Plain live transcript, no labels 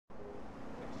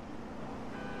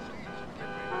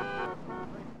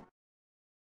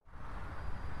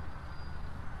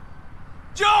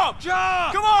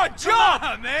jump! Jump! Come on, jump!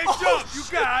 Come on, man, jump! You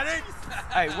got it!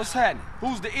 Hey, what's happening?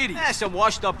 Who's the idiot? That's some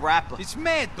washed-up rapper. It's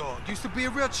Madd Dogg. Used to be a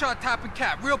real chart-topping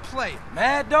cat, real player.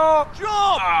 Madd Dogg? Jump!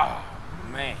 Oh,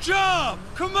 man. Jump!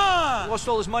 Come on! Lost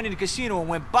all his money in the casino and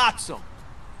went botzo.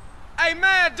 Hey,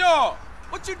 Madd Dogg!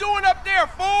 What you doing up there,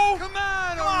 fool? Come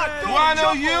on, Do I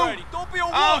know you? Don't be a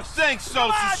wuss. I don't think so,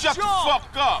 so shut the fuck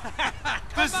up.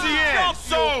 This is the end.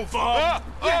 It's over.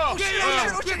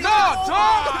 No,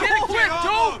 dog! Get a grip,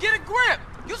 dude! Get a grip!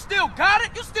 You still got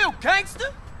it? You still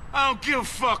gangster? I don't give a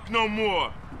fuck no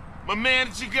more. My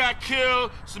manager got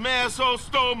killed, some asshole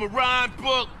stole my rhyme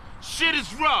book. Shit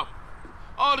is rough.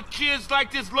 All the kids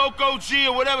like this Loco G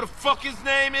or whatever the fuck his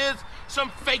name is, some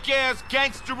fake-ass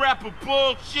gangster rapper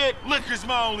bullshit. Liquor's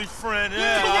my only friend.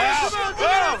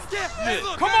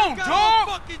 Come on,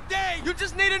 dog! You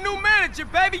just need a new manager,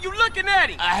 baby. You looking at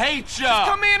him. I hate Just y'all.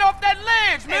 come in off that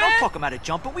ledge, man. Hey, don't fuck him out of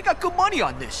jumping. We got good money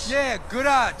on this. Yeah, good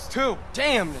odds, too.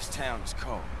 Damn, this town is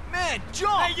cold. Man,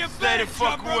 jump! Hey, you Stay the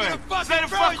fuck away. Stay the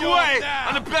throw fuck you away. down.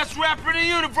 I'm the best rapper in the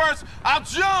universe. I'll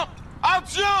jump. I'll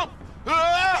jump.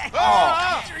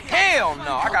 Oh, hell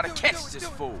no. I gotta catch this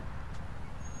fool.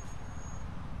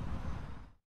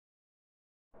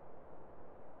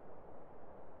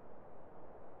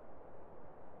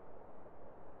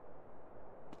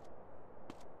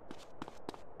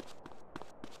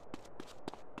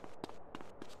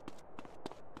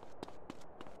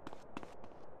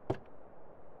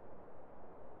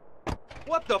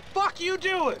 What the fuck you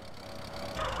doing?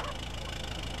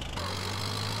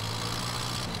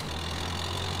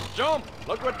 Jump!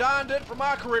 Look what Don did for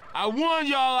my career. I warn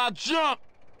y'all, I'll jump.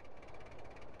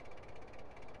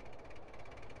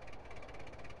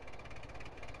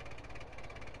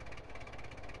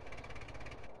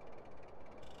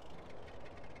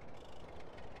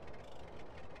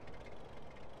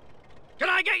 Can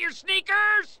I get your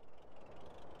sneakers?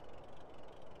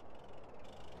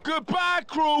 Goodbye,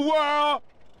 cruel world.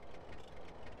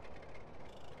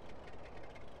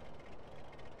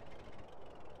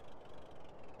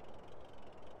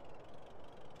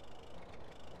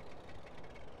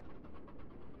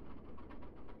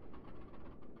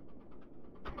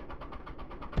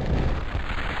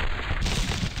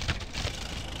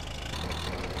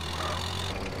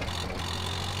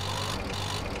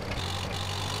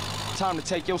 Time to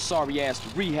take your sorry ass to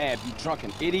rehab, you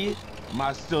drunken idiot. Am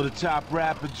I still the top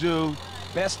rapper, dude?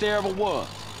 Best there ever was.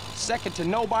 Second to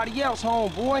nobody else,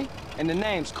 homeboy. And the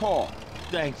name's Carl.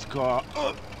 Thanks, Carl.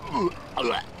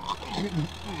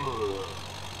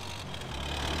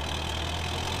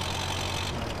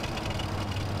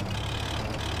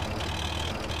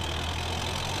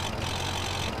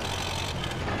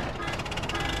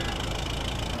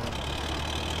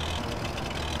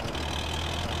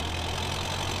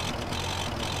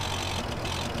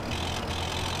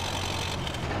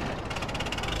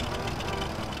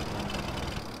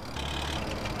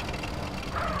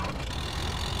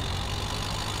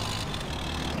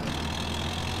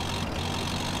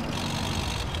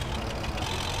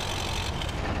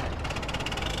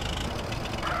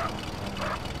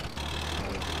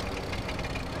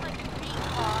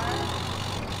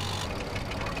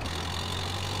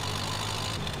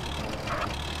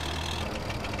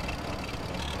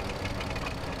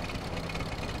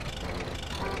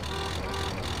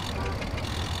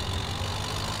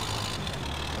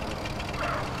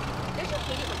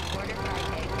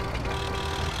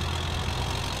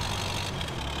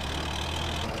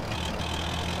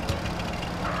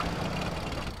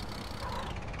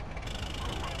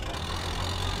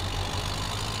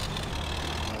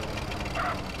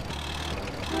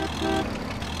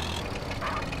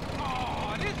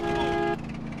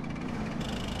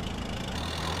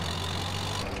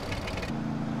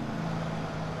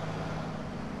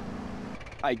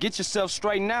 Hey, get yourself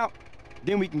straightened out,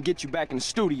 then we can get you back in the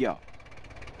studio.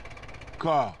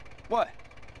 Carl, What?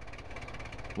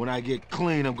 when I get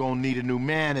clean, I'm gonna need a new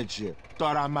manager.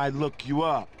 Thought I might look you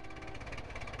up.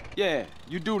 Yeah,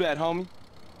 you do that, homie.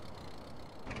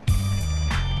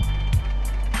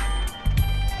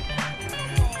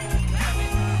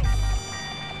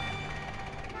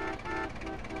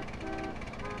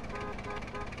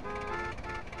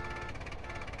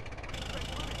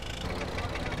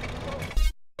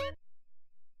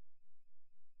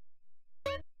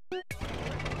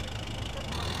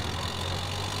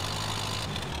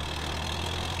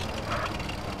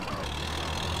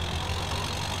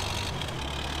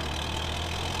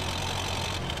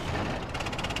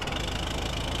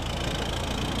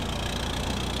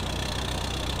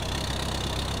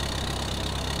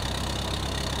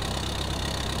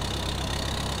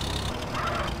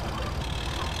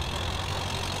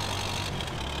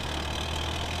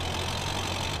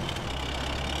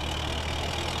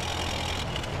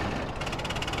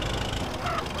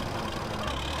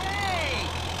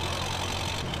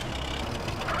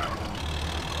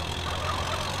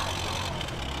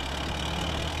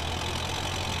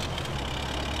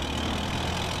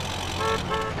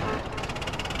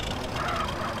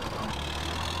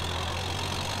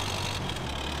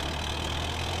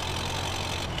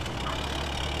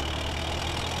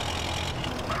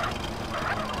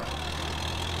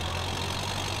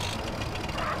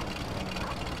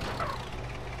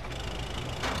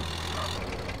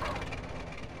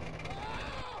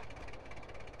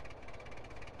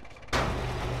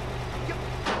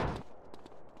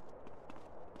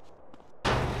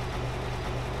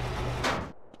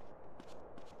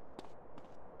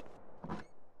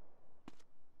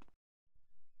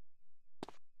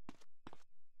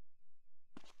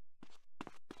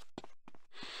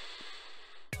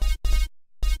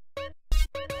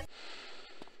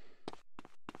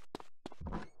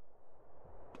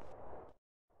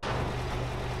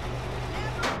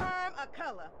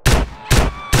 fella.